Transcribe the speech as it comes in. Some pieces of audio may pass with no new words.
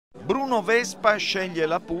Bruno Vespa sceglie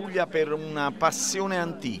la Puglia per una passione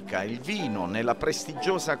antica, il vino, nella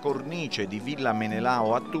prestigiosa cornice di Villa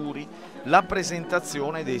Menelao a Turi, la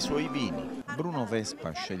presentazione dei suoi vini. Bruno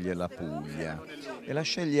Vespa sceglie la Puglia e la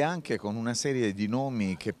sceglie anche con una serie di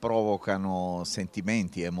nomi che provocano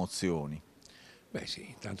sentimenti e emozioni. Beh sì,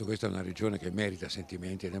 intanto questa è una regione che merita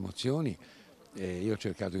sentimenti ed emozioni. Io ho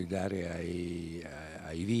cercato di dare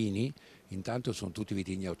ai vini, intanto sono tutti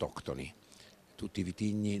vitigni autoctoni, tutti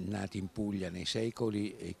vitigni nati in Puglia nei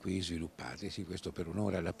secoli e qui sviluppatisi, questo per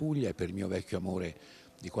onore alla Puglia e per il mio vecchio amore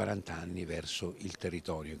di 40 anni verso il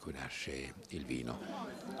territorio in cui nasce il vino.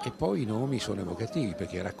 E poi i nomi sono evocativi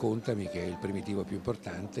perché Raccontami, che è il primitivo più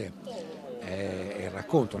importante, è il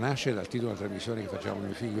racconto, nasce dal titolo della trasmissione che facciamo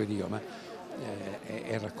mio figlio ed io, ma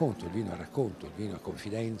è il racconto, il vino è racconto, il vino è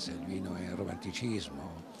confidenza, il vino è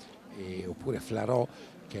romanticismo, oppure Flarò,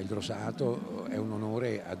 che è il rosato, è un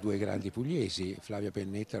onore a due grandi pugliesi, Flavia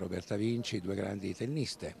Pennetta e Roberta Vinci, due grandi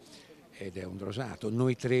tenniste, ed è un rosato.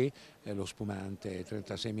 Noi tre, lo spumante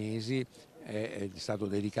 36 mesi, è stato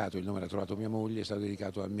dedicato, il nome l'ha trovato mia moglie, è stato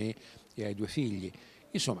dedicato a me e ai due figli.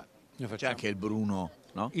 Insomma, C'è anche il Bruno,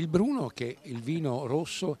 no? Il Bruno, che è il vino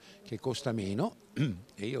rosso che costa meno,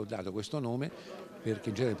 e io ho dato questo nome perché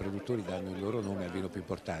in genere i produttori danno il loro nome al vino più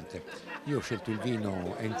importante. Io ho scelto il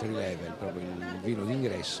vino entry level, proprio il vino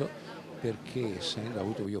d'ingresso, perché essendo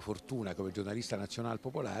avuto io fortuna come giornalista nazionale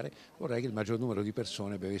popolare, vorrei che il maggior numero di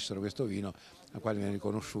persone bevessero questo vino, a quale mi ha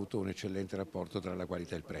riconosciuto un eccellente rapporto tra la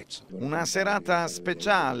qualità e il prezzo. Una serata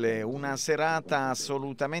speciale, una serata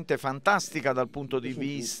assolutamente fantastica dal punto di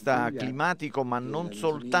vista climatico, ma non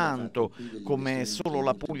soltanto, come solo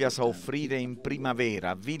la Puglia sa offrire in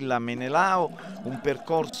primavera. Villa Menelao, un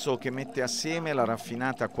percorso che mette assieme la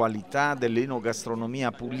raffinata qualità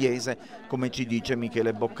dell'enogastronomia pugliese, come ci dice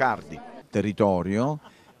Michele Boccardi. Territorio,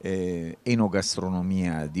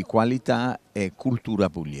 enogastronomia di qualità e cultura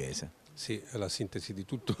pugliese. Sì, è la sintesi di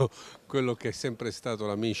tutto quello che è sempre stato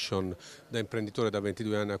la mission da imprenditore da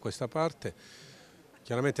 22 anni a questa parte.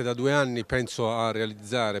 Chiaramente da 2 anni penso a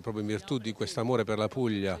realizzare, proprio in virtù di questo amore per la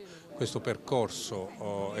Puglia, questo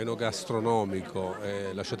percorso enogastronomico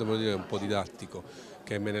e, lasciatemelo dire, un po' didattico,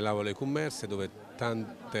 che è Menelao Le Commerse, dove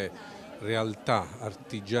tante realtà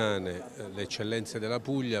artigiane, le eccellenze della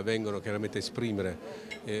Puglia vengono chiaramente a esprimere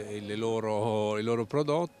i loro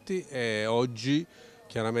prodotti, e oggi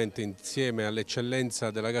chiaramente insieme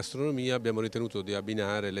all'eccellenza della gastronomia abbiamo ritenuto di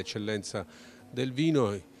abbinare l'eccellenza del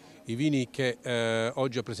vino, i vini che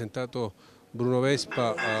oggi ha presentato Bruno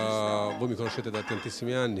Vespa. Voi mi conoscete da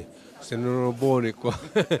tantissimi anni, se non erano buoni qua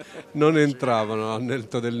non entravano al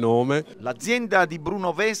netto del nome. L'azienda di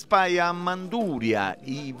Bruno Vespa è a Manduria,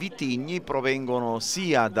 i vitigni provengono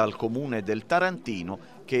sia dal comune del Tarantino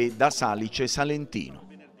che da Salice Salentino.